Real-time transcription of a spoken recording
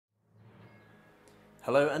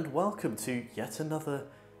Hello and welcome to yet another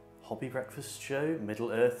Hobby Breakfast Show,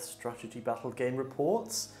 Middle-earth Strategy Battle Game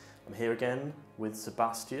Reports. I'm here again with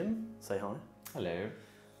Sebastian. Say hi. Hello.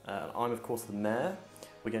 I'm of course the Mayor.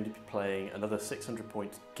 We're going to be playing another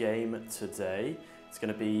 600-point game today. It's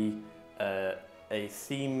going to be a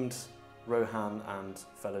themed Rohan and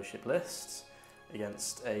Fellowship list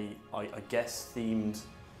against a, I guess, themed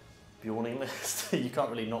Beorning list. You can't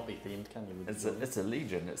really not be themed, can you? It's a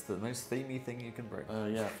legion. It's the most themey thing you can bring. Oh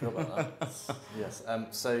yeah, I forgot about that. Yes.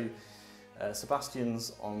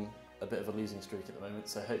 Sebastian's on a bit of a losing streak at the moment,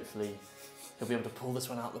 so hopefully he'll be able to pull this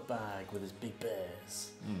one out of the bag with his big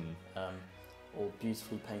bears. All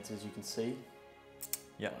beautifully painted, as you can see.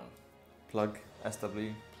 Yeah. Plug SW.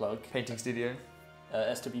 Plug Painting Studio.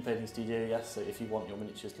 SW Painting Studio. Yes. So if you want your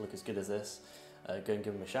miniatures to look as good as this, go and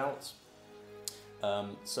give them a shout.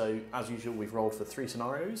 So as usual, we've rolled for 3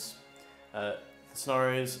 scenarios. The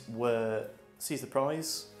scenarios were Seize the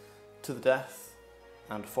Prize, To the Death,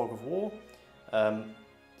 and Fog of War.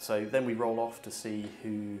 So then we roll off to see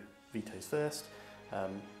who vetoes first.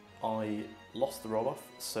 I lost the roll-off,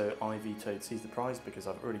 so I vetoed Seize the Prize because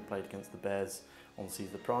I've already played against the Bears on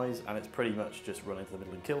Seize the Prize, and it's pretty much just run into the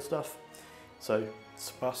middle and kill stuff. So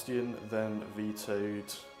Sebastian then vetoed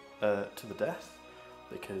To the Death,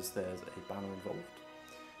 because there's a banner involved,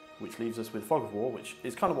 which leaves us with Fog of War, which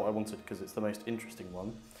is kind of what I wanted because it's the most interesting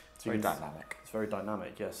one. It's very dynamic. It's very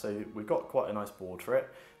dynamic, yeah. So we've got quite a nice board for it.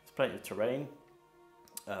 There's plenty of terrain,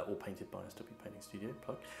 all painted by SW Painting Studio.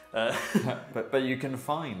 Plug. But you can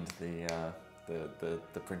find the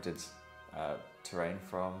printed terrain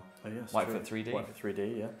from Whitefoot 3D. Whitefoot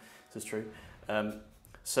 3D, yeah, this is true.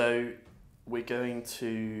 So we're going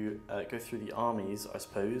to go through the armies, I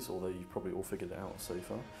suppose, although you've probably all figured it out so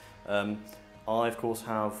far. I, of course,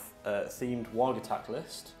 have a themed Warg attack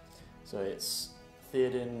list. So it's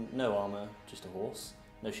Theoden, no armour, just a horse,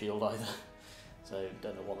 no shield either. So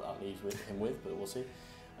don't know what that leaves him with, but we'll see.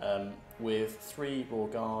 With 3 Raw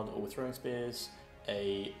Guard or with throwing spears,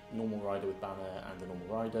 a normal rider with banner and a normal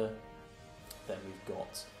rider. Then we've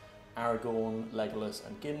got Aragorn, Legolas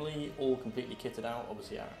and Gimli, all completely kitted out.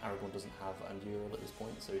 Obviously Aragorn doesn't have Anduril at this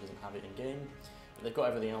point, so he doesn't have it in game. But they've got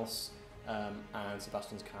everything else, and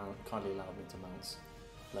Sebastian's kindly allowed me to mount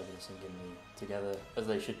Legolas and Gimli together, as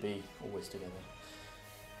they should be, always together.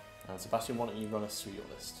 Sebastian, why don't you run us through your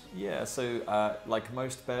list? Yeah, so like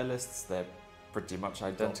most bear lists, they're pretty much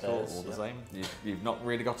identical, bears, all the same. You've not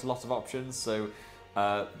really got a lot of options. So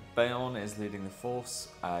Beorn is leading the force.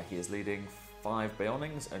 He is leading 5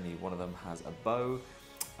 Beornings, only one of them has a bow,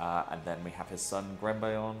 and then we have his son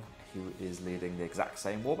Grembeon, who is leading the exact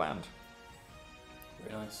same warband.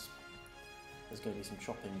 Very nice. There's going to be some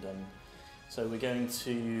chopping done. So we're going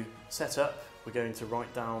to set up, we're going to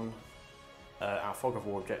write down our Fog of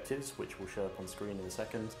War objectives, which will show up on screen in a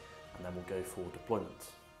second, and then we'll go for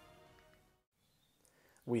deployment.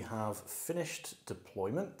 We have finished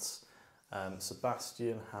deployment.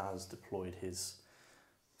 Sebastian has deployed his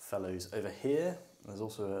fellows over here. There's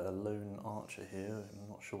also a lone archer here. I'm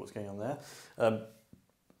not sure what's going on there. And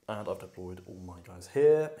I've deployed all my guys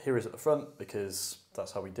here. Here is at the front because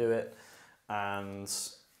that's how we do it. And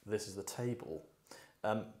this is the table.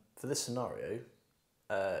 For this scenario,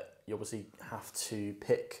 you obviously have to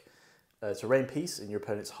pick a terrain piece in your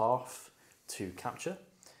opponent's half to capture.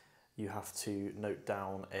 You have to note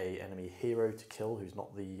down an enemy hero to kill who's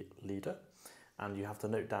not the leader. And you have to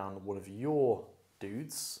note down one of your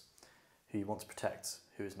dudes who you want to protect,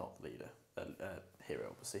 who is not the leader, hero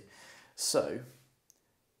obviously. So,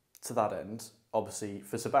 to that end, obviously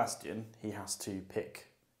for Sebastian, he has to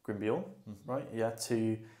pick Grembeon, right? Yeah,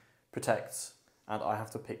 to protect, and I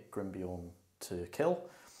have to pick Grembeon to kill.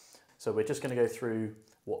 So we're just going to go through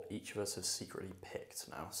what each of us has secretly picked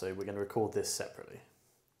now. So we're going to record this separately.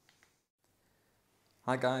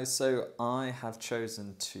 Hi guys, so I have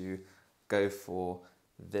chosen to go for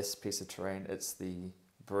this piece of terrain. It's the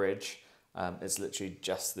bridge. It's literally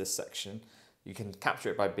just this section. You can capture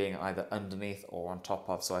it by being either underneath or on top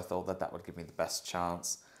of, so I thought that that would give me the best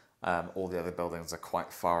chance. All the other buildings are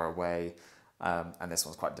quite far away, and this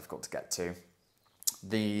one's quite difficult to get to.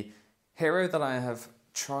 The hero that I have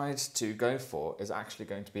tried to go for is actually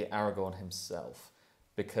going to be Aragorn himself,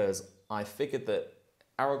 because I figured that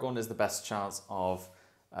Aragorn is the best chance of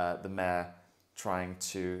the Mayor trying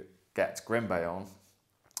to get Grembeon,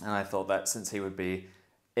 and I thought that since he would be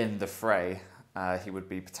in the fray, he would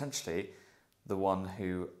be potentially the one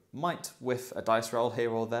who might whiff a dice roll here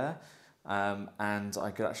or there, and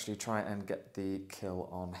I could actually try and get the kill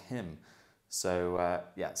on him. So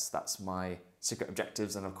yes, that's my secret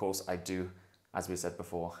objectives, and of course I do, as we said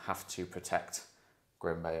before, have to protect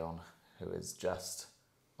Grembeon, who is just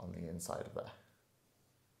on the inside of there.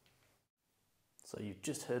 So you've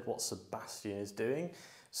just heard what Sebastian is doing.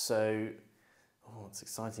 So, oh, it's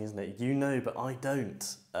exciting, isn't it? You know, but I don't.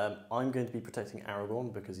 I'm going to be protecting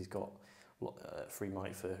Aragorn because he's got free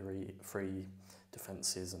might for free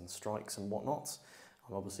defences and strikes and whatnot.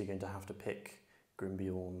 I'm obviously going to have to pick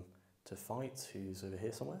Grimbeorn to fight, who's over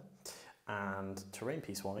here somewhere. And terrain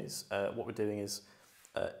piece-wise, what we're doing is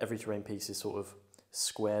every terrain piece is sort of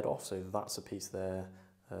squared off. So that's a piece there,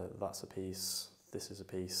 that's a piece, this is a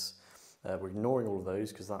piece. We're ignoring all of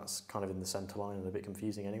those because that's kind of in the centre line and a bit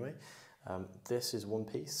confusing anyway. This is one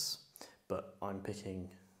piece, but I'm picking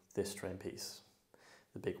this terrain piece,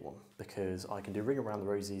 the big one, because I can do ring around the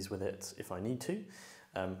rosies with it if I need to.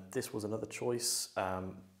 This was another choice,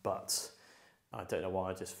 but I don't know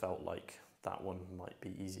why, I just felt like that one might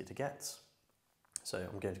be easier to get. So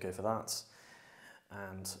I'm going to go for that,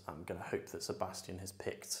 and I'm going to hope that Sebastian has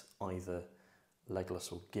picked either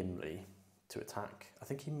Legolas or Gimli to attack. I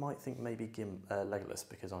think he might think maybe Legolas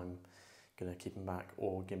because I'm going to keep him back,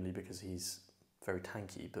 or Gimli because he's very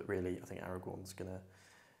tanky, but really I think Aragorn's going to,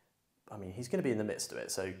 I mean, he's going to be in the midst of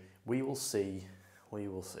it, so we will see, we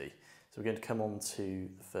will see. So we're going to come on to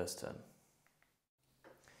the first turn.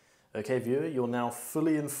 Okay, viewer, you're now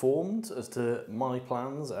fully informed as to my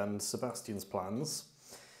plans and Sebastian's plans.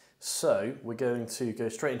 So we're going to go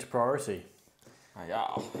straight into priority. Yeah.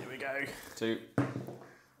 Here we go. Two.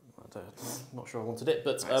 I'm not sure I wanted it,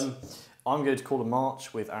 but Nice. I'm going to call a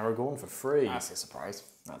march with Aragorn for free. That's a surprise.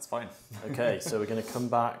 That's fine. Okay, so we're going to come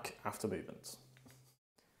back after movement.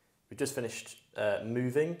 We've just finished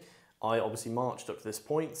moving. I obviously marched up to this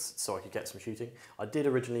point so I could get some shooting. I did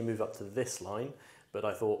originally move up to this line, but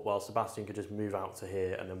I thought, well, Sebastian could just move out to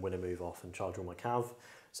here and then win a move off and charge all my cav.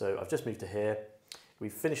 So I've just moved to here.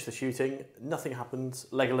 We've finished the shooting. Nothing happened.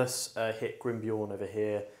 Legolas hit Grimbeorn over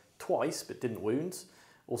here twice, but didn't wound.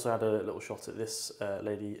 Also had a little shot at this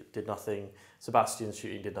lady, did nothing. Sebastian's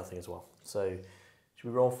shooting did nothing as well. So should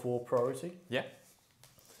we roll for priority? Yeah.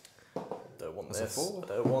 Don't want That's a this. four. I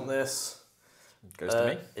don't want this. Goes to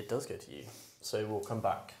me. It does go to you. So we'll come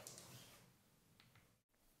back.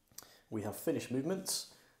 We have finished movements.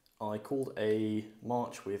 I called a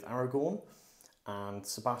march with Aragorn, and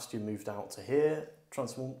Sebastian moved out to here,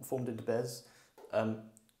 transformed into Bez.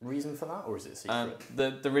 Reason for that, or is it a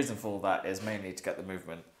secret? The reason for that is mainly to get the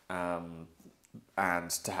movement and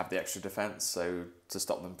to have the extra defence, so to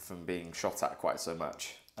stop them from being shot at quite so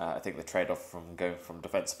much. I think the trade-off from going from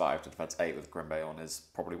defence 5 to defence 8 with Grimbeorn is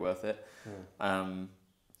probably worth it.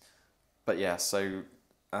 But yeah, so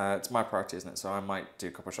it's my priority, isn't it? So I might do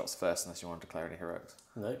a couple of shots first unless you want to declare any heroics.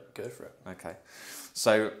 No, go for it. Okay.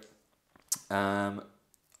 So I've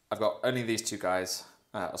got only these two guys.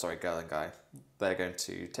 Girl and guy. They're going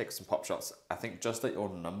to take some pop shots. I think just at your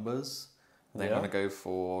numbers, they're going to go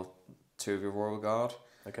for 2 of your Royal Guard.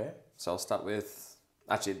 Okay. So I'll start with...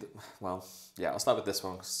 Actually, I'll start with this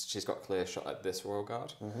one because she's got a clear shot at this Royal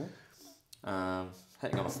Guard.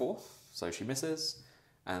 Hitting on a 4, so she misses.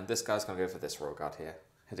 And this guy's going to go for this Royal Guard here,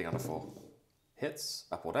 hitting on a 4. Hits,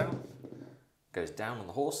 up or down. Goes down on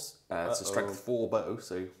the horse. It's a strength 4 bow,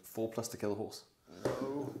 so 4+ to kill the horse.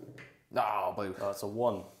 No. No, bow. That's a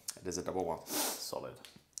 1. It is a double 1. Solid.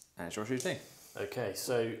 And it's your shooting. Okay,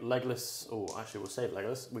 so Legolas, we'll save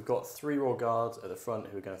Legolas. We've got 3 Royal Guards at the front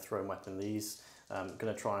who are going to throw and weapon these.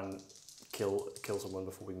 Going to try and kill someone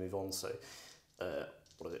before we move on. So,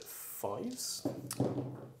 what is it, 5s?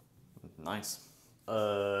 Nice.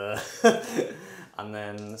 And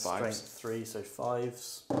then strength 3, so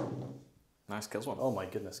 5s. Nice, kills 1. Oh my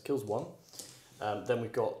goodness, kills 1. Then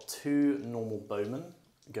we've got 2 normal bowmen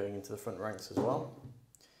going into the front ranks as well.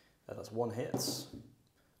 That's 1 hit,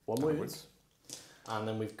 1 wound. And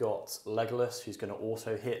then we've got Legolas, who's going to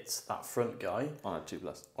auto hit that front guy. On a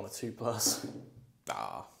 2+. On a 2+.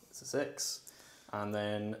 Ah. It's a 6. And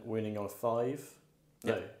then wounding on a 5.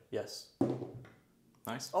 Yep. No, yes.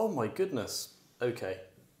 Nice. Oh my goodness. Okay,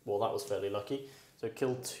 well that was fairly lucky. So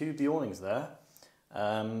killed 2 Beornings there.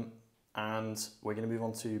 And we're going to move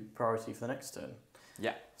on to priority for the next turn.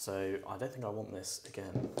 Yeah. So I don't think I want this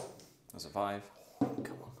again. That's a 5. Oh,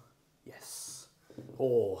 come on. Yes.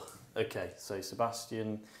 Oh, okay. So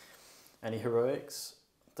Sebastian, any heroics?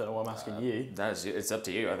 Don't know why I'm asking you. It's up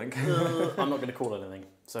to you, I think. I'm not going to call anything.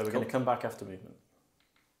 So we're going to come back after movement.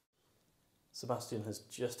 Sebastian has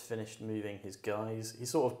just finished moving his guys. He's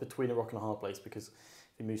sort of between a rock and a hard place because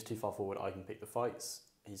if he moves too far forward, I can pick the fights.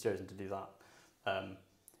 He's chosen to do that.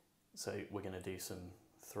 So we're going to do some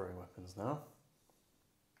throwing weapons now.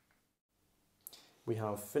 We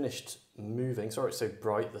have finished moving. Sorry it's so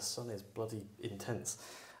bright, the sun is bloody intense.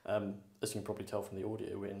 As you can probably tell from the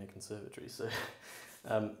audio, we're in the conservatory, so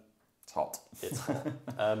It's hot. it's hot.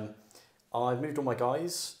 I've moved all my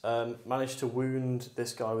guys, managed to wound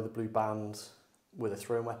this guy with a blue band with a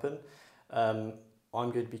thrown weapon. I'm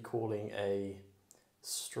going to be calling a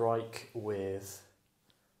strike with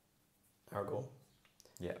Aragorn.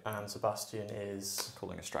 Yeah. And Sebastian is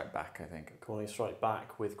Calling a strike back, I think. calling a strike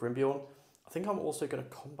back with Grimbeorn. I think I'm also going to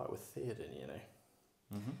combat with Theoden, you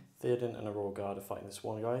know. Theoden and a Royal Guard are fighting this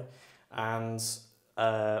one guy. And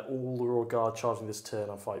all the Royal Guard charging this turn,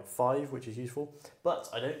 I fight 5, which is useful. But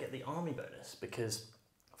I don't get the army bonus because,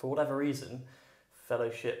 for whatever reason,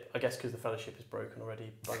 Fellowship, I guess because the Fellowship is broken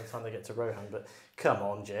already by the time they get to Rohan, but come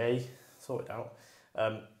on, Jay, sort it out.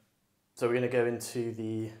 So we're going to go into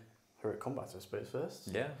the heroic combat, I suppose, first.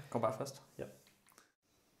 Yeah, combat first. Yep.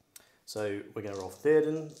 So we're going to roll for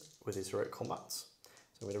Theoden with his heroic combats.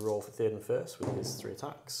 So we're going to roll for Theoden first with his 3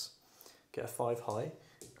 attacks. Get a 5 high,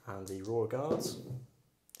 and the Royal Guards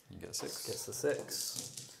You get a 6. gets the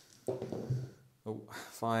 6. Oh,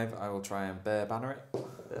 5. I will try and bear banner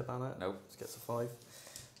it. Bear banner. Nope. Gets a 5.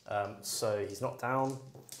 So he's not down.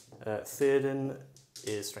 Theoden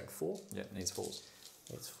is strength 4. Yeah, needs 4s.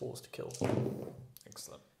 Needs 4s to kill.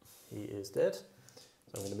 Excellent. He is dead. So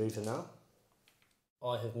I'm going to move him now.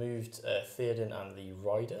 I have moved Theoden and the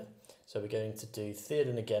Rider. So we're going to do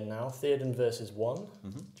Theoden again now. Theoden versus 1. Do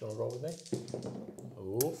you want to roll with me?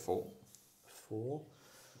 Oh, 4. 4.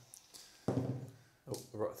 Oh,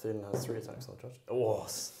 right, Theoden has 3 attacks on the judge. Oh,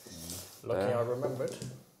 lucky I remembered.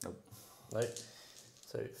 Nope. No.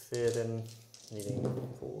 So Theoden needing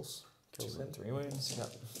 4s. Kills him. 3 wounds.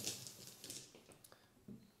 Yep.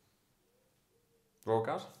 Royal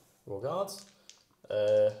Guard? Royal Guards.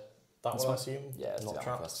 That That's one, I fine. assume. Yeah, it's not the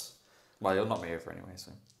trapped. first. Well, you'll knock me over anyway,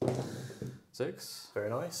 so. 6. Very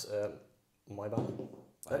nice. My banner.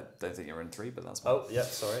 I don't think you're in 3, but that's fine. Oh, yeah,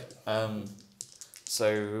 sorry.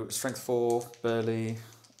 So strength 4, burly.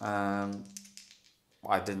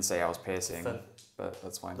 I didn't say I was piercing, but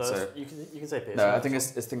that's fine. No, So you can say piercing. no, I think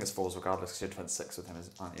it's 4s regardless because you're defense 6 with him,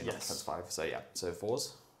 aren't you? Not Yes. defense 5. So yeah, so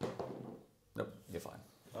 4s. Nope, you're fine.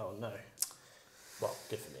 Oh no. Well,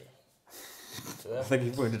 good for me. I think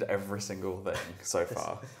you've wounded every single thing so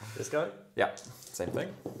far. This guy? Yeah, same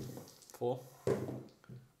thing. 4.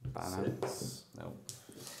 Banner. 6. No.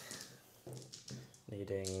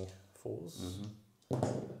 Needing 4s.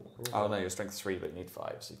 Oh no, you're strength 3, but you need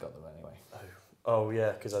 5, so you've got them anyway. Oh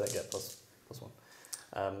yeah, because I don't get plus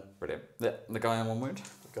 1. Brilliant. Yeah, the guy on 1 wound.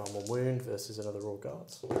 Go on 1 wound versus another Royal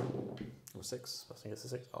Guards. Or 6. Sebastian gets a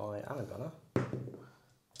 6. I am in banner.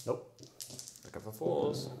 Nope. Looking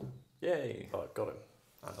for 4s. Yay. Oh, got him.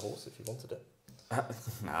 And a horse if you wanted it.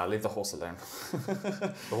 Nah, leave the horse alone.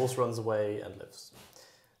 The horse runs away and lives.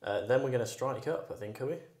 Then we're going to strike up, I think, are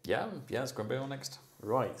we? Yeah, it's Grimbeorn next.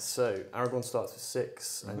 Right, so Aragorn starts with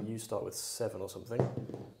 6 and you start with 7 or something.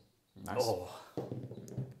 Nice. Oh,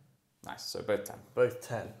 Nice, so both 10. both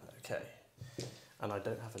 10, okay. And I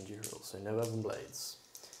don't have Endural, so no Elven Blades.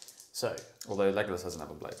 So, Although Legolas has an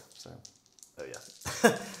Elven Blade, so oh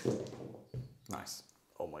yeah. nice.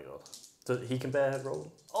 Oh my god. He can bear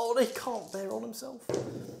roll? Oh, he can't bear roll himself.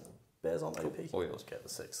 Bears aren't OP. All yours. Get the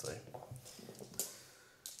 6 though.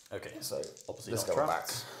 Okay, so obviously Let's not go trapped.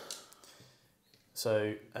 back.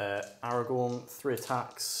 So Aragorn, 3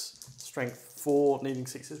 attacks, strength 4, needing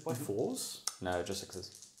 6s by 4s. No, just 6s.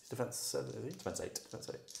 His defense 7, is he? Defense 8. Defense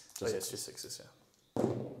 8. Just Oh yeah, it's 6s. just 6s, yeah.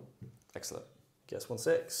 Excellent. Gets 1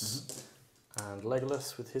 6. And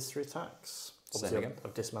Legolas with his 3 attacks. Same Obviously, again.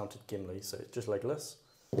 I've dismounted Gimli, so it's just Legolas.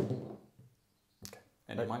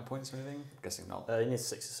 Any mind points or anything? Guessing not. He needs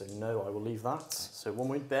 6s, so no, I will leave that. So 1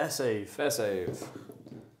 wound, bear save. Fair save.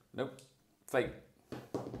 Nope. Fate.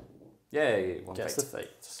 Yay, 1 Gets fate. the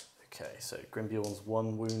fate. Okay, so Grimbeorn's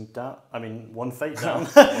 1 wound down. I mean, 1 fate down.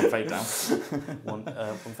 1 fate down. one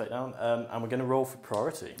fate down. And we're going to roll for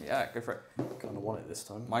priority. Yeah, go for it. Kind of want it this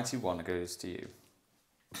time. Mighty 1 goes to you.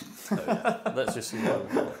 Let's just see what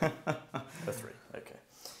we got. A 3. Okay.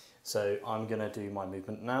 So I'm going to do my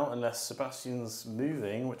movement now, unless Sebastian's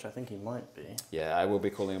moving, which I think he might be. Yeah, I will be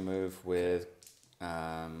calling a move with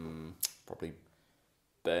probably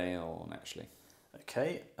Beorn actually.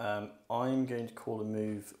 Okay, I'm going to call a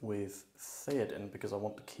move with Theoden because I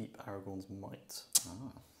want to keep Aragorn's might. Ah,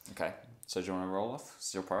 okay. So do you want to roll off?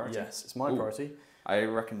 Is your priority? Yes, it's my Ooh. priority. I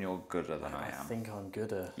reckon you're gooder than I am. I think I'm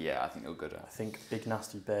gooder. Yeah, I think you're gooder. I think big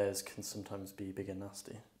nasty bears can sometimes be big and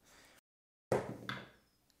nasty.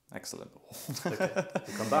 Excellent. Okay,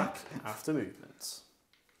 we'll come back after movements.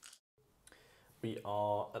 We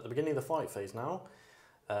are at the beginning of the fight phase now.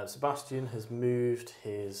 Sebastian has moved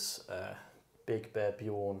his big bear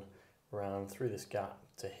Beorn around through this gap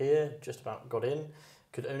to here, just about got in.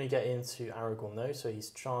 Could only get into Aragorn though, so he's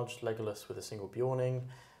charged Legolas with a single Beorning.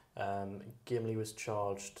 Gimli was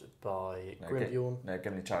charged by Grimbeorn. No,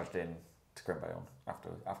 Gimli charged in to Grimbeorn after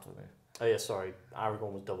the move. Oh yeah, sorry.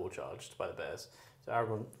 Aragorn was double charged by the bears. So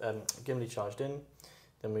Aragorn, Gimli charged in.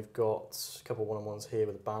 Then we've got a couple one-on-ones here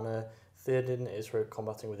with a banner. Theoden is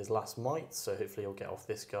combating with his last might, so hopefully he'll get off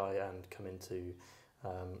this guy and come into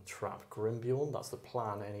trap Grimbeorn. That's the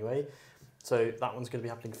plan anyway. So that one's going to be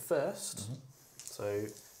happening first. Mm-hmm. So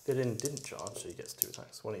Theoden didn't charge, so he gets 2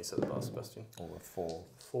 attacks. Why don't you set the bar, Sebastian? Or 4.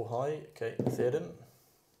 4 high. Okay, Theoden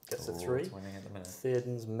gets a 3. It's winning at the minute.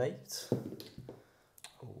 Theoden's mate.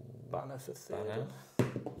 Banner for Theoden.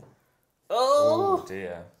 Banner. Oh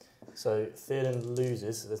dear. So Theoden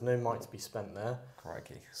loses, so there's no might to be spent there.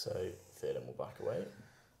 Crikey. So Theoden will back away.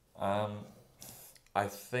 I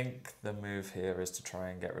think the move here is to try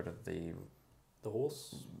and get rid of the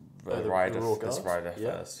horse? rider, this rider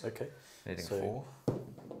first. Okay. Needing So- 4.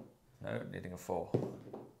 No, needing a 4.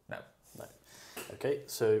 No. Okay,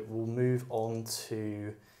 so we'll move on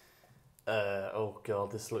to... oh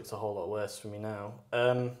god, this looks a whole lot worse for me now.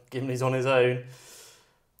 Gimli's on his own.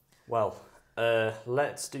 Well,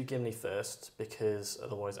 let's do Gimli first, because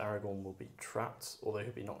otherwise Aragorn will be trapped, although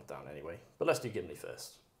he'll be knocked down anyway. But let's do Gimli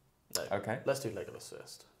first. No, Okay. let's do Legolas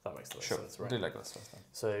first. That makes the most sense, right? Do Legolas first then.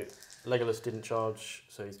 So Legolas didn't charge,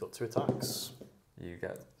 so he's got 2 attacks. You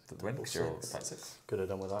get the win because you're at 6. Could have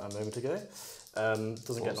done with that a moment ago.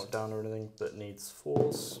 Doesn't get knocked down or anything, but needs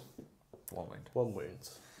 4s. 1 wound. 1 wound.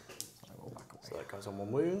 I will back away. So that guy's on 1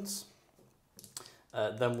 wound.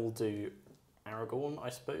 Then we'll do Aragorn, I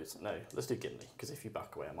suppose. No, let's do Gimli, because if you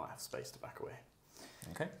back away, I might have space to back away.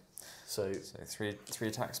 Okay. So 3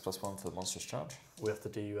 attacks plus 1 for the monstrous charge. we have to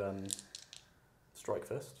do strike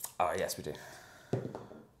first. Oh, yes, we do.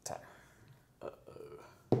 10.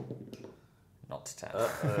 Uh-oh. Not 10.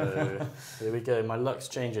 Uh-oh. Here we go. My luck's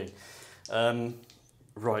changing.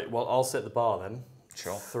 Right, well, I'll set the bar then.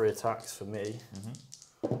 Sure. 3 attacks for me.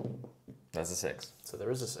 There's a 6. So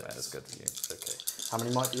there is a 6. That's good for you. Okay. How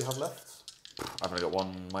many might do you have left? I've only got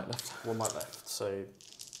 1 might left. 1 might left. So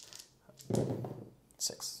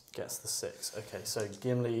 6. gets the 6. Okay, so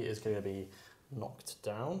Gimli is going to be knocked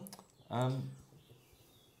down.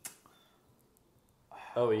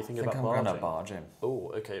 Oh, are you thinking about I'm barging? going to barge him.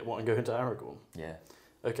 Oh, okay. What, and go into Aragorn? Yeah.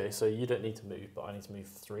 Okay, so you don't need to move, but I need to move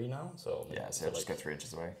 3 now. So I'll move Yeah, it so to, just go 3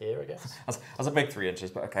 inches away. here, I guess. That's a big 3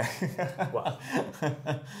 inches, but okay. Well, all right then.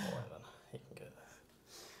 He can go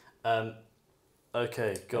there.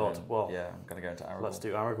 Okay, God. Well, Yeah, I'm going to go into Aragorn. let's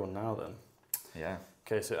do Aragorn now then. Yeah.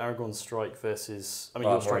 Okay, so Aragorn strike versus... I mean,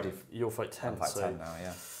 Well, you'll fight 10, I'm fight so 10 now,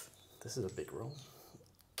 yeah. this is a big roll.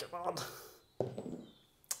 Come on.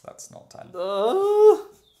 That's not 10.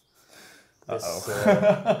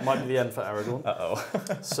 This might be the end for Aragorn.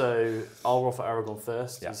 So I'll roll for Aragorn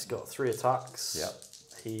first. Yeah. He's got 3 attacks. Yeah.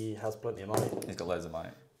 He has plenty of might. He's got loads of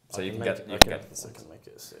might. So I you can can make get it- you I can get the I 6. can make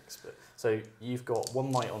it a 6. But so you've got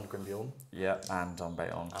 1 might on Grimbeorn Yeah, and on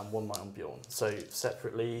Beorn. and 1 might on Bjorn. So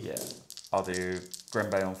separately, Yeah. I'll do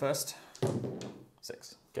Grimbeorn first.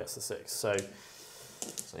 6. gets the 6. So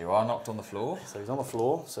You are knocked on the floor. he's on the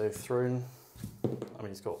floor. So thrown. I mean,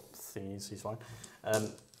 he's got thingies. He's fine.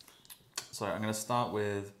 So I'm going to start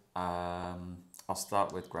with I'll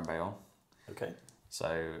start with Grimbeorn. Okay.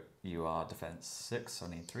 So you are defense 6, so I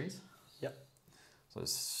need 3s. Yep. So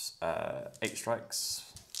it's 8 strikes.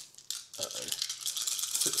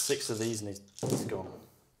 6 of these and he's gone.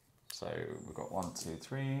 So we've got 1, 2,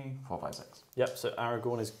 3, 4, 5, 6. Yep. So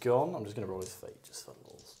Aragorn is gone. I'm just going to roll his fate just for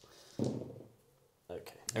lulz.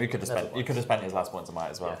 Okay. And you could have spent his last points of might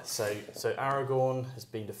as well. Yeah, so Aragorn has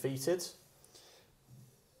been defeated,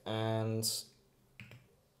 and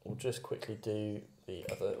we'll just quickly do the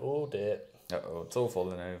other. Oh dear, Uh-oh, it's all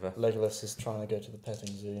falling over. Legolas is trying to go to the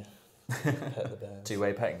petting zoo, pet the bears.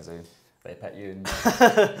 2-way petting zoo. They pet you and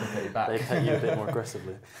pet you back. They pet you a bit more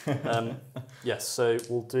aggressively. Yes, so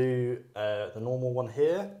we'll do the normal one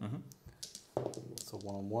here. It's a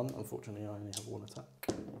 1-on-1. Unfortunately, I only have 1 attack.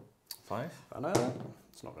 5. I know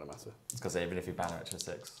it's not going to matter. It's because even if you banner it to a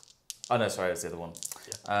 6. Oh no, sorry, it's the other one.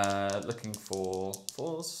 Yeah. Looking for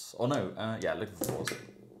 4s. Oh no, yeah, looking for 4s.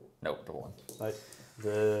 No, double 1. Right,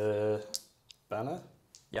 the banner.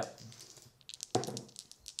 Yep.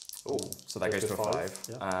 Oh, so that goes to a 5.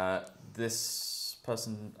 Yeah. This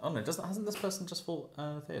person. Oh no, hasn't this person just fought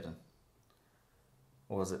Theoden?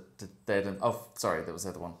 Or was it Theoden? Oh, sorry, that was the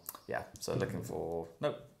other one. Yeah. So looking for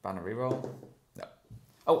banner reroll. No.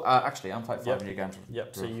 Oh, actually, I'm fight 5 and you're going to.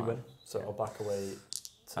 Yep. So you win. So Yeah. I'll back away.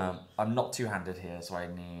 To I'm not two-handed here, so I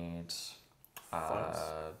need 5.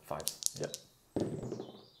 Yep.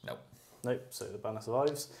 Nope. Nope, so the banner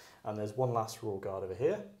survives. And there's one last raw guard over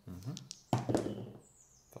here.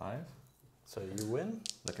 5. So you win.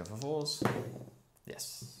 Looking for 4s.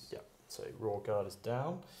 Yes. Yeah, so raw guard is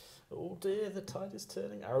down. Oh dear, the tide is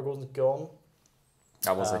turning. Aragorn's gone.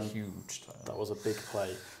 That was a huge turn. That was a big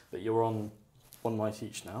play. But you're on 1 might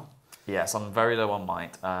each now. Yes, I'm very low on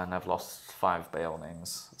might, and I've lost 5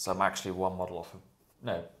 Beornings. So I'm actually 1 model off of...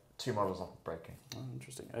 No, 2 models off of breaking. Oh,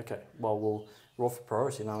 interesting. Okay, well, we'll roll for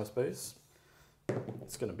priority now, I suppose.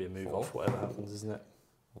 It's going to be a move 4. off, whatever happens, isn't it?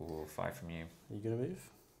 Ooh, 5 from you. Are you going to move?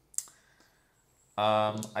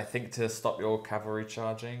 I think to stop your cavalry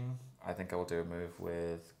charging, I think I will do a move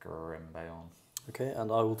with Grimbeorn. Okay,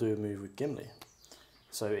 and I will do a move with Gimli.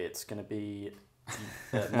 So it's going to be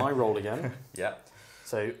my roll again. Yeah.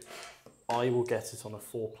 So I will get it on a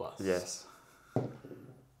 4+. Yes.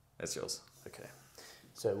 It's yours. Okay,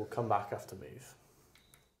 so we'll come back after move.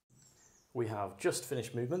 We have just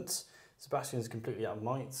finished movements. Sebastian's completely out of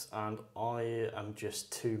might, and I am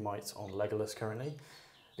just 2 mites on Legolas currently.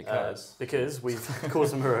 Because we've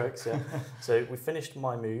caused some heroics, yeah. So we finished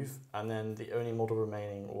my move, and then the only model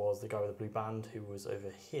remaining was the guy with the blue band who was over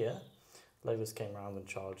here. Legolas came around and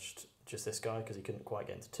charged just this guy because he couldn't quite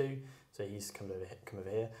get into 2, so he's come over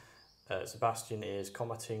here. Sebastian is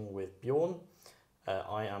combating with Beorn.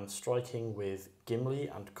 I am striking with Gimli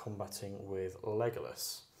and combating with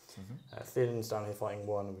Legolas. Theoden's down here fighting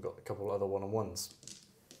 1, and we've got a couple of other one-on-ones.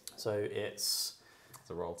 So it's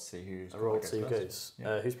a roll to see who goes.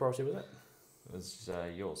 Yeah. Whose priority was it? It was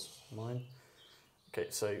yours. Mine. Okay,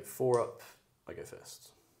 so 4 up, I go first.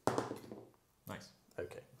 Nice.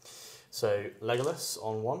 Okay, so Legolas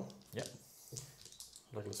on 1. Yep.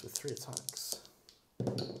 Legolas with 3 attacks.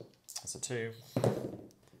 That's a 2.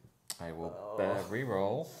 I will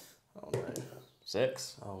re-roll. Oh no.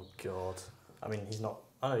 6. Oh god. I mean, he's not.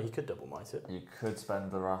 Oh no, he could double might it. You could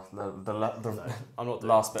spend the No, I'm not doing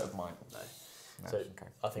last bit of might. No. No, So okay.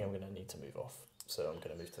 I think I'm going to need to move off. So I'm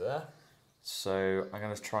going to move to there. So I'm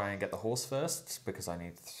going to try and get the horse first because I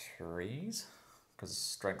need 3s. Because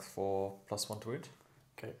strength 4 plus 1 to wound.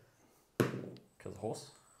 Okay. Kill the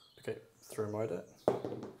horse. Okay, throw him right at.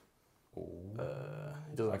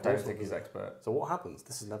 He doesn't. I don't think he's expert. So what happens?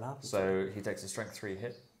 This has never happened. So he takes a strength 3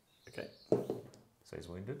 hit. Okay. So he's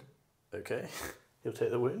wounded. Okay. He'll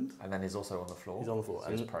take the wound. And then he's also on the floor. He's on the floor.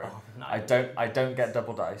 So he's prone. Oh, no. I don't get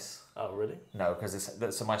double dice. Oh really? No, because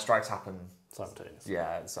so my strikes happen Simultaneously.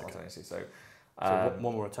 Yeah, simultaneously. Okay. So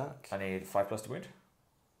one more attack. I need 5 plus to wound.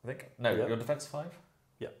 I think. No, Yep. your defense 5.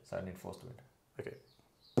 Yeah. So I need 4 to wound. Okay.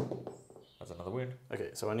 That's another wound. Okay,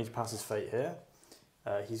 so I need to pass his fate here.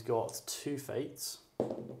 He's got 2 fates.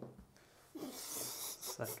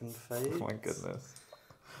 Second fate. Oh my goodness.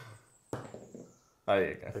 There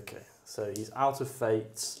you go. Okay, so he's out of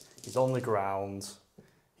fate. He's on the ground.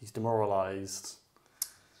 He's demoralised.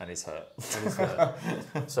 And he's hurt. And he's hurt.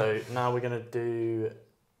 So now we're going to do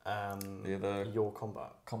the other your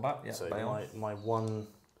combat. Combat, yeah. So my one.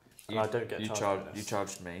 I don't get you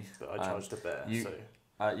charged me. But I charged a bear.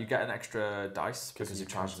 You get an extra dice because you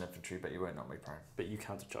charged an infantry, but you won't knock me prone. But you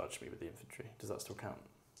counter-charged me with the infantry. Does that still count?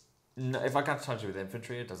 No, if I counter-charge you with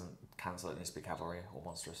infantry, it doesn't cancel. It needs to be cavalry or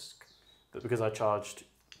monstrous. But because I charged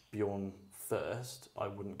Beorn first, I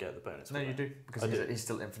wouldn't get the bonus. No, you do because he's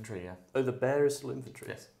still infantry. Yeah. Oh, the bear is still infantry.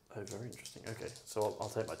 Yes. Oh, very interesting. Okay, so I'll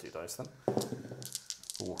take my 2 dice then.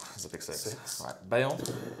 Ooh, that's a big 6. Right, Beorn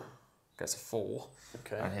gets a 4.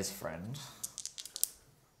 Okay. And his friend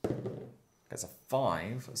gets a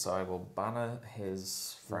 5, so I will banner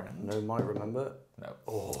his friend. No might, remember. No.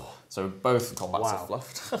 Oh. So both combats are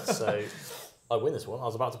fluffed. So I win this one. I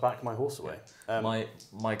was about to back my horse away.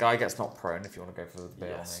 My guy gets knocked prone if you want to go for the Beorning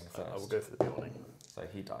yes, first. I will go for the Beorning. So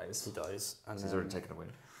he dies. He dies. And he's already taken a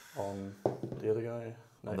win. On the other guy?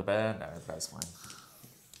 No. On the bear? No, the bear's fine.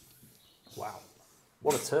 Wow.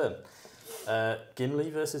 What a turn.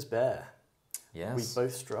 Gimli versus bear. Yes. We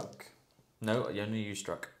both struck. No, only you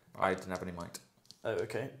struck. I didn't have any might. Oh,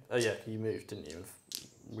 okay. Oh, yeah, you moved, didn't you?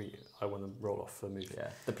 I won the roll off for move.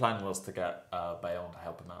 Yeah. The plan was to get Beorn to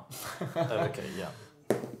help him out. Oh, okay, yeah.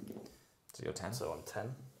 So you're 10. So I'm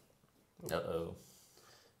 10. Uh-oh.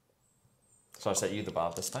 So I set you the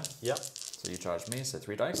bard this time? Yep. So you charge me, so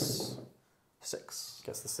 3 dice. 6.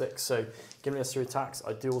 Gets the 6. So Gimli has 3 attacks.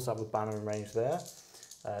 I do also have a banner in range there.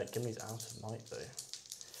 Gimli's out of might though.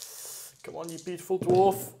 Come on, you beautiful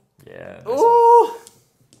dwarf. Yeah. Oh!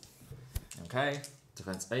 Okay.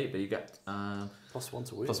 Defense 8, but you get +1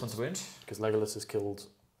 to wound. +1 to wound. Because Legolas has killed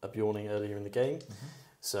a Beorning earlier in the game.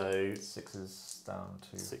 So 6 is down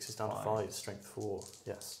to 6 is down to 5. Strength 4.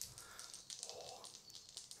 Yes.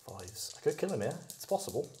 5s. I could kill him here. It's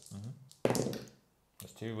possible.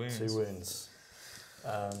 There's 2 wounds. 2 wounds.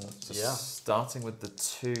 So yeah. Starting with the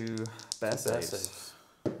 2 bear saves.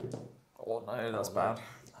 Oh no, that's bad.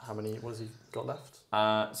 How many? What has he got left?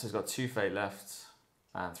 So he's got 2 fate left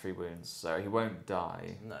and 3 wounds. So he won't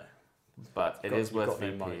die. No. But it is worth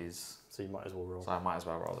no might, VPs. so you might as well roll. So I might as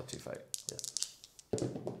well roll the 2 fate. Yeah.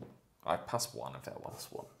 I passed 1 and failed 1.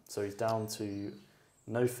 That's 1. So he's down to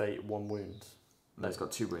no fate, 1 wound. No, he's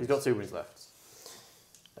got 2 wounds. He's got 2 wounds left.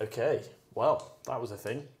 Okay. Well, that was a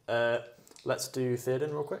thing. Let's do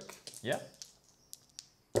Theoden real quick. Yeah.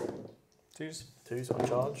 2s. 2s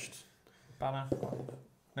uncharged. Banner.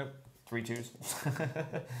 Nope. 3 2s.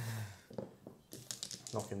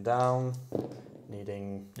 Knock him down.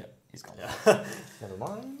 Needing... Yep, he's gone. Yeah. Never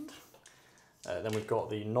mind. Then we've got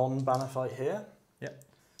the non-banner fight here. Yep.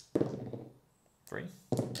 3.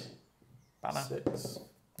 Banner. 6.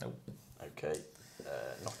 Nope. Okay.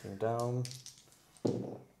 Knock him down.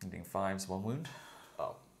 Needing 5s, 1 wound.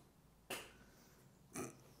 Oh.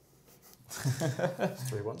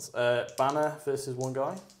 3 ones. Banner versus 1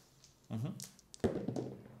 guy.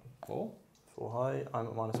 4. 4 high. I'm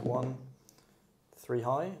at -1. 3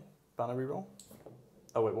 high. Banner reroll.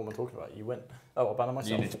 Oh wait, what am I talking about? You went. Oh, I'll banner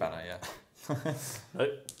myself. You need to banner, yeah.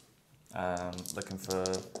 Nope. Looking for...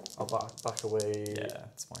 I'll back away. Yeah,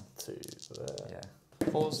 it's fine. To there. Yeah.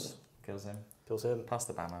 4s. Kills him. Kills him. Pass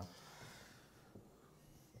the banner.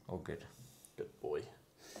 All good. Good boy.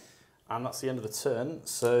 And that's the end of the turn.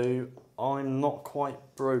 So I'm not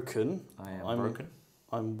quite broken. I'm broken.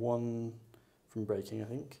 I'm 1 from breaking, I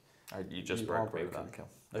think. You just You broke are me with broken. that kill.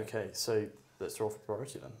 Okay, so let's roll for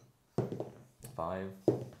priority then. 5.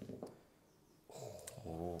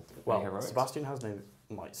 Oh, Well, heroics. Sebastian has no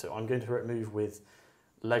might, so I'm going to move with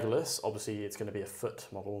Legolas. Obviously, it's going to be a foot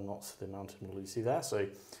model, not the mountain model you see there, so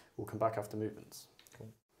we'll come back after movements. Cool.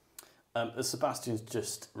 As Sebastian's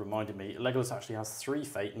just reminded me, Legolas actually has 3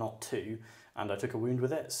 fate, not 2, and I took a wound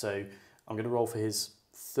with it, so I'm going to roll for his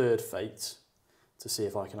 3rd fate to see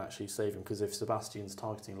if I can actually save him, because if Sebastian's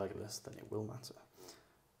targeting Legolas, then it will matter.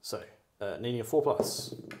 So, needing a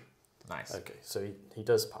 4+. Nice. Okay, so he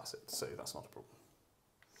does pass it, so that's not a problem.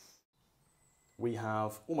 We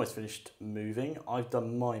have almost finished moving. I've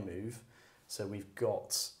done my move, so we've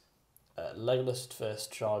got Legolas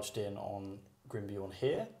first charged in on Grimbeorn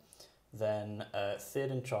here, then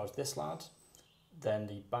Theoden charged this lad, then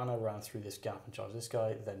the banner ran through this gap and charged this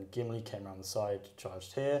guy, then Gimli came around the side,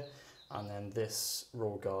 charged here, and then this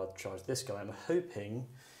Royal Guard charged this guy. I'm hoping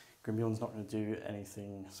Grimbeorn's not going to do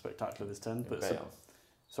anything spectacular this turn, but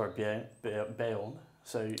sorry, Beorn.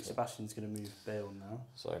 So Sebastian's going to move Beorn now.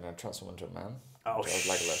 So I'm going to transform into a man. Oh,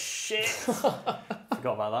 Legolas. shit!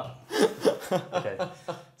 Forgot about that. Okay,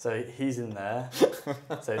 so he's in there.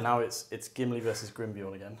 So now it's Gimli versus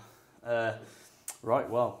Grimbeorn again. Right,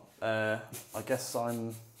 well, I guess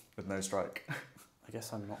I'm... With no strike. I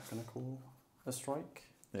guess I'm not going to call a strike.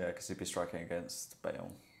 Yeah, because he'd be striking against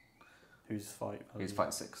Beorn. Who's fight? He's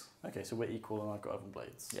fight 6. Okay, so we're equal and I've got 11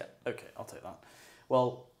 blades. Yeah. Okay, I'll take that.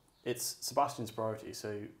 Well, it's Sebastian's priority,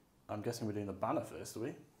 so I'm guessing we're doing the banner first, are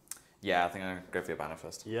we? Yeah, I think I'm going to go for your banner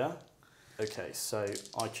first. Yeah? Okay, so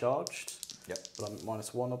I charged. Yep. But I'm at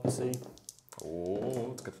 -1, obviously.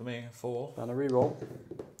 Oh, it's good for me. 4. Banner reroll.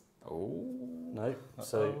 Oh. No.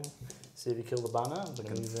 So see if you kill the banner. I'm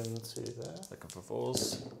going to move into there. Looking for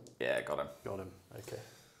 4s. Yeah, got him. Got him. Okay.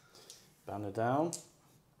 Banner down.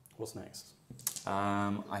 What's next?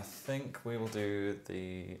 I think we will do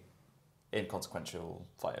the inconsequential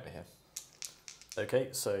fight over here.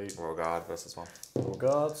 Okay, so Royal Guard versus 1. Royal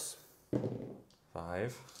Guards.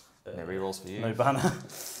 5. No rerolls for you. No banner.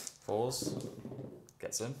 4s.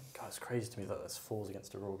 Gets him. God, it's crazy to me that there's 4s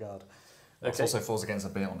against a Royal Guard. Well, it's also 4s against a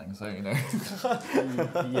Beorning, so you know.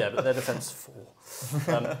 Yeah, but their defense is 4.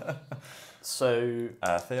 So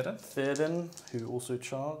Theoden, who also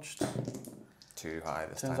charged. Too high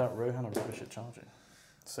this Turns time. out Rohan are rubbish at charging.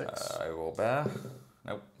 6. I will bear.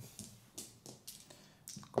 Nope.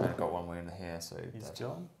 I've got 1 wound here, so He's dead.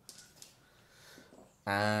 gone.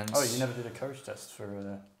 And oh, you never did a courage test for.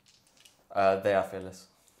 They are fearless.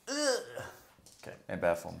 Okay. In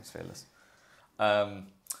bear form, it's fearless.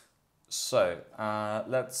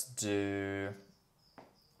 Let's do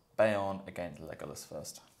Beorn against Legolas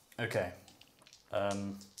first. Okay.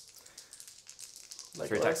 3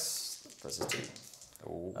 attacks versus 2.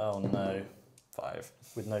 Ooh. Oh no. 5.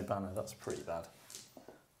 With no banner, that's pretty bad.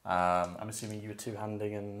 I'm assuming you were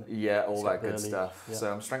two-handing and... Yeah, all that good early. stuff. Yeah.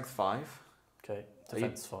 So I'm strength 5. Okay,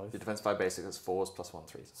 defense 5. Your defense 5 basic is 4s plus 1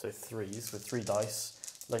 3s. So 3s with 3 dice.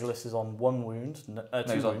 Legolas is on 1 wound. 2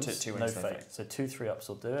 he's on wounds. two no wounds, no fate. fate. So 2 3-ups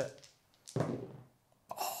will do it.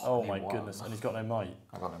 Oh, Oh my goodness, and he's got no might.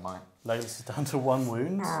 I got no might. Legolas is down to 1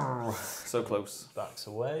 wound. So close. Backs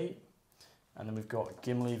away. And then we've got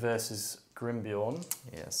Gimli versus Grimbeorn.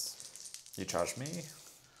 Yes. You charge me.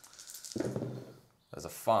 There's a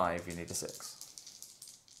 5, you need a 6.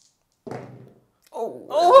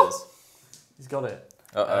 Oh! He's got it.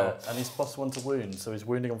 Uh-oh. And he's +1 to wound, so he's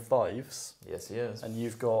wounding on 5s. Yes, he is. And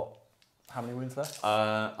you've got how many wounds left?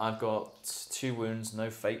 I've got 2 wounds, no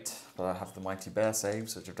fate, but I have the Mighty Bear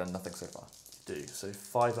saves, which have done nothing so far. You do. So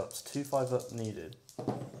 5 ups, 2 5-up needed.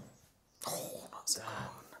 Oh, that's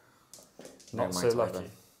Not so lucky. Either.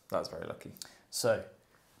 That's very lucky. So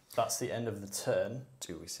that's the end of the turn.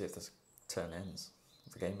 Do we see if this turn ends?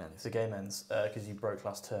 If the game ends? If the game ends, because you broke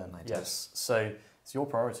last turn. I did. Yes. So it's your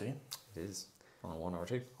priority. It is. On a 1 or a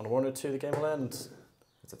 2. On a 1 or 2, the game will end.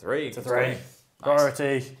 It's a 3. It's a 3. Nice.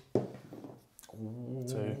 Priority. Ooh.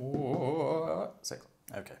 2. 6.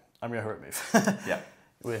 Okay. I'm going to hurry move. Yeah.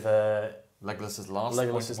 With Legolas's last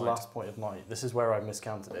Legolas's point of last point of might. This is where I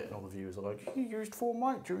miscounted it, and all the viewers are like, "You used 4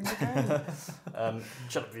 might during the game."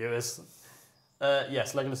 Shut up, viewers.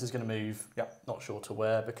 Yes, Legolas is going to move. Yeah. Not sure to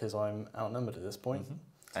where because I'm outnumbered at this point.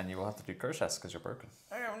 And you will have to do courage tests because you're broken.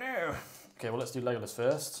 Oh no. Okay, well let's do Legolas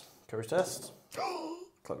first. Courage test.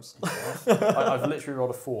 Close. I've literally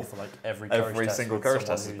rolled a 4 for like every test single with courage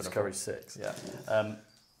someone test has who's been a courage 6. Yeah.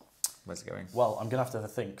 Where's it going? Well, I'm going to have a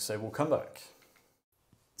think, so we'll come back.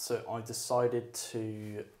 So I decided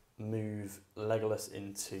to move Legolas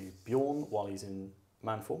into Beorn while he's in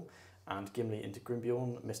man form, and Gimli into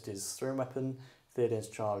Grimbeorn, missed his thrown weapon, Theoden's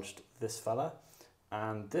charged this fella,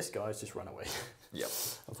 and this guy's just run away. Yep.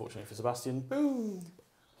 Unfortunately for Sebastian. Boom!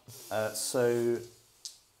 So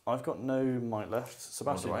I've got no might left.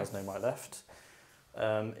 Sebastian has no might left.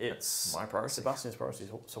 It's my priority. Sebastian's priority.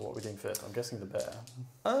 So what are we doing first? I'm guessing the bear.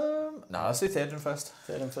 No, let's do Theoden first.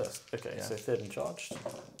 Theoden first. Okay, Yeah. so Theoden charged.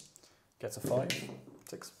 Gets a 5.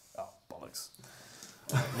 6. Oh, bollocks.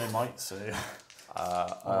 No might, so...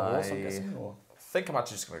 I I'm guessing, or? think I'm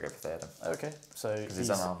actually just going to go for Theoden. Okay, so he's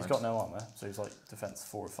got no armour, so he's like defence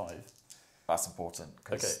 4 or 5. That's important.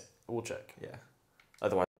 Okay, we'll check. Yeah.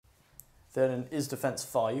 Otherwise... Theoden is defence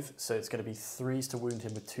 5, so it's going to be 3s to wound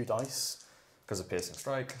him with 2 dice. Because of piercing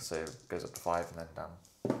strike, so it goes up to 5 and then down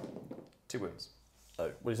 2 wounds.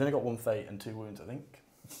 Oh, well he's only got 1 fate and 2 wounds, I think.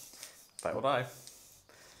 Fate will die.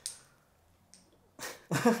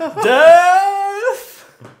 Death!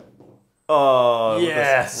 Oh,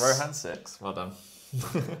 yes! Rohan 6. Well done.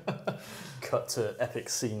 Cut to epic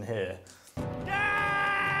scene here.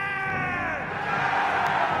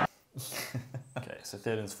 Okay, so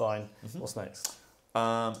Theoden's fine. What's next?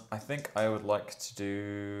 I think I would like to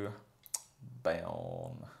do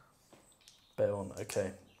Beorn. Beorn,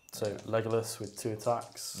 okay. So Legolas with 2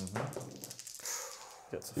 attacks.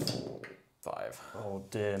 Gets a 4. 5. Oh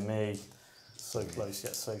dear me. So close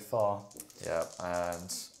yet so far. Yeah,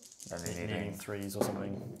 and only Needing 3s or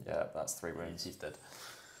something. Yeah, that's 3 wounds. He's dead.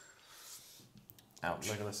 Ouch.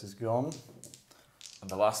 Legolas is gone. And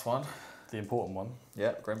the last one. The important one.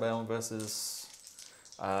 Yeah, Grimbeorn versus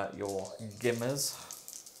your Gimmers.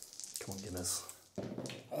 Come on, Gimmers.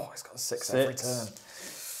 Oh, he's got a 6 every turn.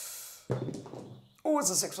 Oh, it's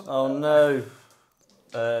a 6 one. Oh no.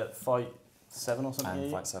 Fight 7 or something?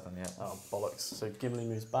 And fight 7, yeah. Oh, bollocks. So Gimli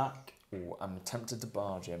moves back. Ooh, I'm tempted to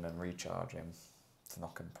barge him and recharge him to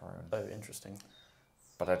knock him prone. Oh, interesting.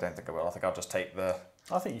 But I don't think I will. I think I'll just take the...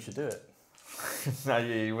 I think you should do it. No,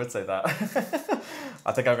 you would say that.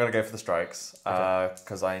 I think I'm going to go for the strikes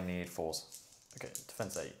because I need 4s. Okay,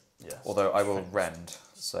 defense 8, yes. Although I will rend,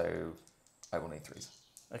 so I will need 3s.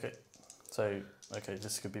 Okay, so, okay,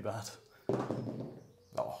 this could be bad.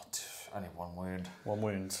 Oh, only 1 wound. 1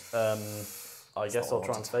 wound. I guess I'll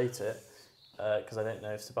try and fate it, because I don't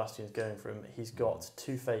know if Sebastian's going for him. He's got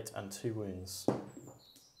 2 fate and 2 wounds.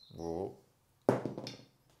 Whoa.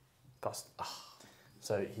 Passed.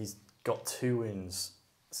 So he's got 2 wounds.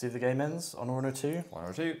 See if the game ends on 1 or 2. 1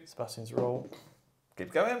 or 2. Sebastian's roll.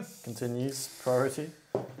 Keep going. Continues. Priority.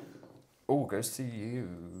 Oh, goes to you.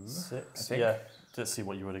 6. Yeah, let's see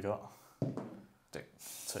what you would have got. 2.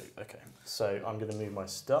 2, okay. So I'm going to move my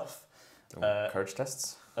stuff. Courage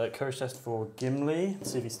tests. Courage test for Gimli,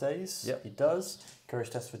 see if he stays. Yep. He does. Courage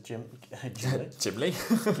test for Gimli. Gimli.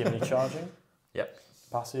 Gimli charging. Yep.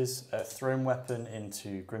 Passes. Thrown weapon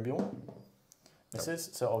into Grimbeorn. Misses.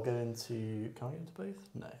 So I'll go into... Can I go into both?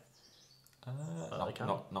 No. I can.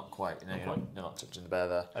 Not quite. No, Not you're not touching the bear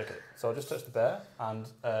there. Okay, so I'll just touch the bear. And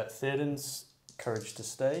Theoden's courage to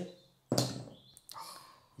stay.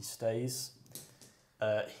 He stays.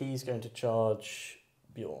 He's going to charge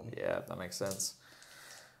Beorn. Yeah, that makes sense.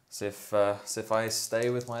 So if I stay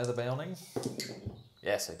with my other Beorning,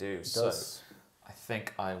 Yes, I do. It So does. I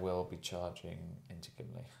think I will be charging into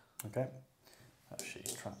Gimli. Okay. Oh, shit,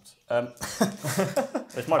 he's trapped.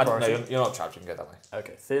 It's my priority. No, you're not trapped. You can go that way.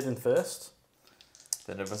 Okay, Theoden first.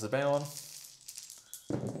 Theoden versus Beorn.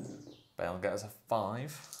 Beorn gets a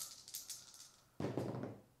 5.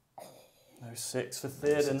 No 6 for No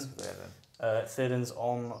Theoden. 6 for Theoden. Theoden's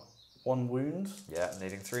on 1 wound. Yeah,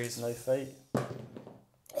 needing 3s. No fate.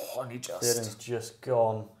 Oh, only just. Theoden's just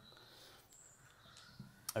gone.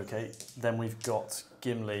 Okay, then we've got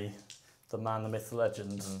Gimli, the man, the myth, the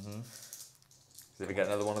legend. Did we get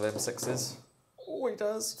another one of them 6s? Oh, he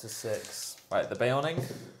does. It's a 6. Right, the Beorning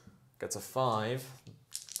gets a 5.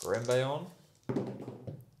 Grim Beorn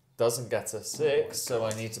doesn't get a 6, so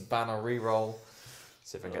I need to ban a reroll.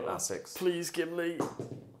 See if I get that 6. Please, Gimli.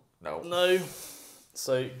 No. No.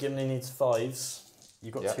 So Gimli needs 5s.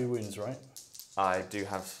 You've got Yep. 2 wounds, right? I do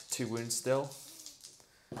have 2 wounds still.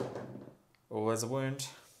 Oh, there's a wound.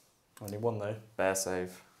 Only 1 though. Bear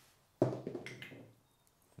save.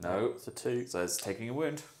 No. It's a 2. So it's taking a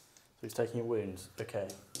wound. So he's taking a wound. Okay.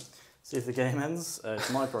 See if the game ends. It's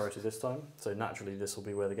my priority this time. So naturally this will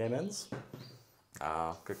be where the game ends.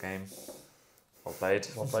 Ah, good game. Well played.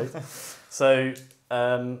 Well played. So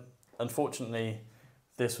unfortunately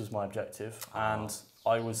this was my objective and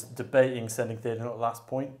I was debating sending Theoden at the last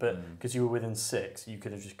point, but because you were within 6 you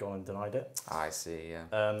could have just gone and denied it. I see, yeah.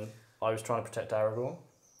 I was trying to protect Aragorn.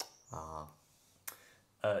 Ah,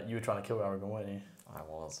 You were trying to kill Aragorn, weren't you? I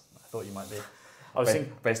was. I thought you might be. I was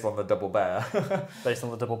thinking based on the double bear. based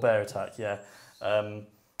on the double bear attack, yeah. And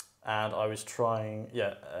I was trying,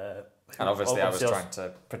 And obviously I was trying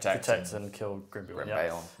to protect and kill Grimbeorn. Grim Yeah.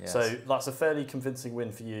 Beorn. Yes. So that's a fairly convincing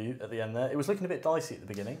win for you at the end there. It was looking a bit dicey at the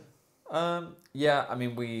beginning. Yeah, I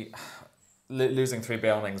mean, we losing 3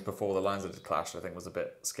 Beornings before the lines had clashed, I think, was a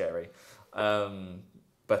bit scary.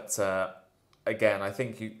 But again, I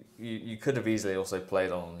think you could have easily also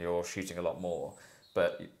played on your shooting a lot more,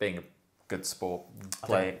 but being a good sport,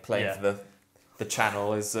 playing for the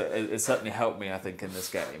channel is it certainly helped me, I think, in this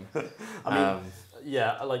game. I mean,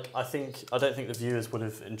 I don't think the viewers would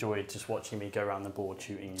have enjoyed just watching me go around the board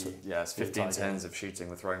shooting you. Yes, 15 turns of shooting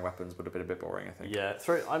with throwing weapons would have been a bit boring, I think. Yeah,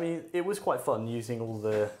 I mean, it was quite fun using all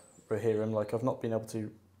the Rohirrim. Like, I've not been able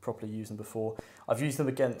to properly use them before. I've used them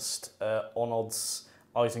against Onod's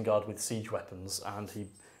Isengard with siege weapons, and he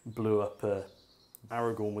blew up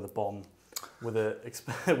Aragorn with a bomb, with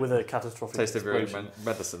a catastrophic Taste of your own explosion.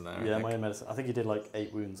 medicine there. Yeah, my own medicine. I think he did like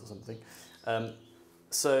 8 wounds or something.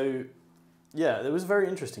 So, yeah, it was a very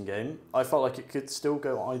interesting game. I felt like it could still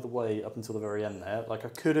go either way up until the very end there. Like I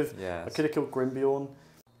could have killed Grimbeorn.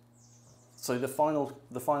 So the final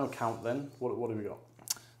count then. What have we got?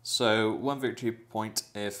 So 1 victory point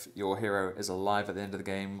if your hero is alive at the end of the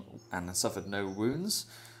game and has suffered no wounds,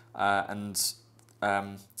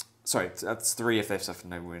 sorry, that's 3 if they've suffered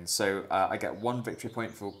no wounds. So I get 1 victory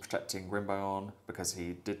point for protecting Grimbeorn because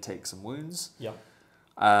he did take some wounds. Yeah.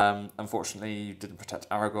 Unfortunately, you didn't protect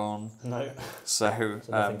Aragorn. No. So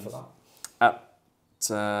nothing for that.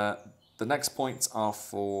 The next points are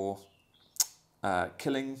for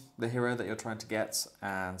killing the hero that you're trying to get,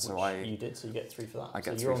 and so you did, so you get 3 for that. I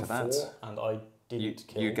get so 3 for that. 4, and I didn't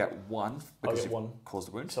kill. You get 1 because you one. caused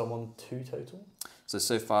a wound. So I'm on 2 total.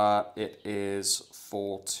 So far it is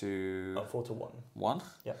 4 to 4 to 1. 1.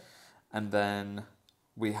 Yeah. And then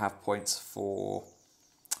we have points for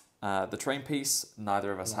the terrain piece.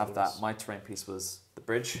 Neither of us have that. My terrain piece was the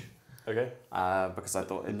bridge. Okay. Because I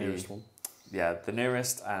thought it'd be one. Yeah, the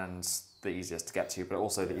nearest and the easiest to get to, but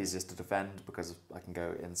also the easiest to defend because I can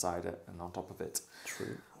go inside it and on top of it.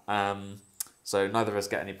 True. So neither of us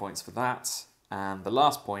get any points for that. And the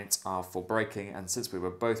last points are for breaking, and since we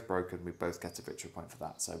were both broken, we both get a victory point for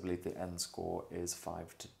that. So I believe the end score is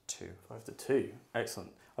 5 to 2. 5 to 2.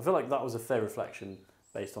 Excellent. I feel like that was a fair reflection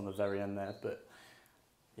based on the very end there, but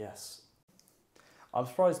yes. I'm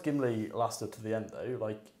surprised Gimli lasted to the end though.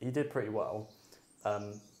 Like, he did pretty well.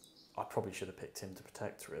 I probably should have picked him to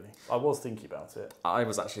protect, really. I was thinking about it. I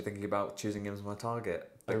was actually thinking about choosing him as my target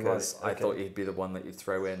because I thought he'd be the one that you'd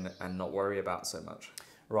throw in and not worry about so much.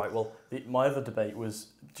 Right, well, my other debate was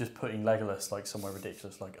just putting Legolas like somewhere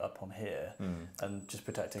ridiculous, like up on here, and just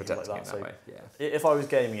protecting him like that. Him that way, yeah. If I was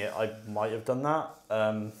gaming it, I might have done that.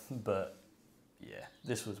 But yeah,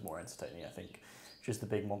 this was more entertaining, I think. Just the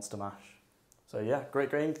big monster mash. So yeah, great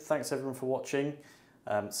game. Thanks everyone for watching.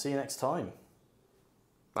 See you next time.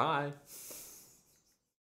 Bye.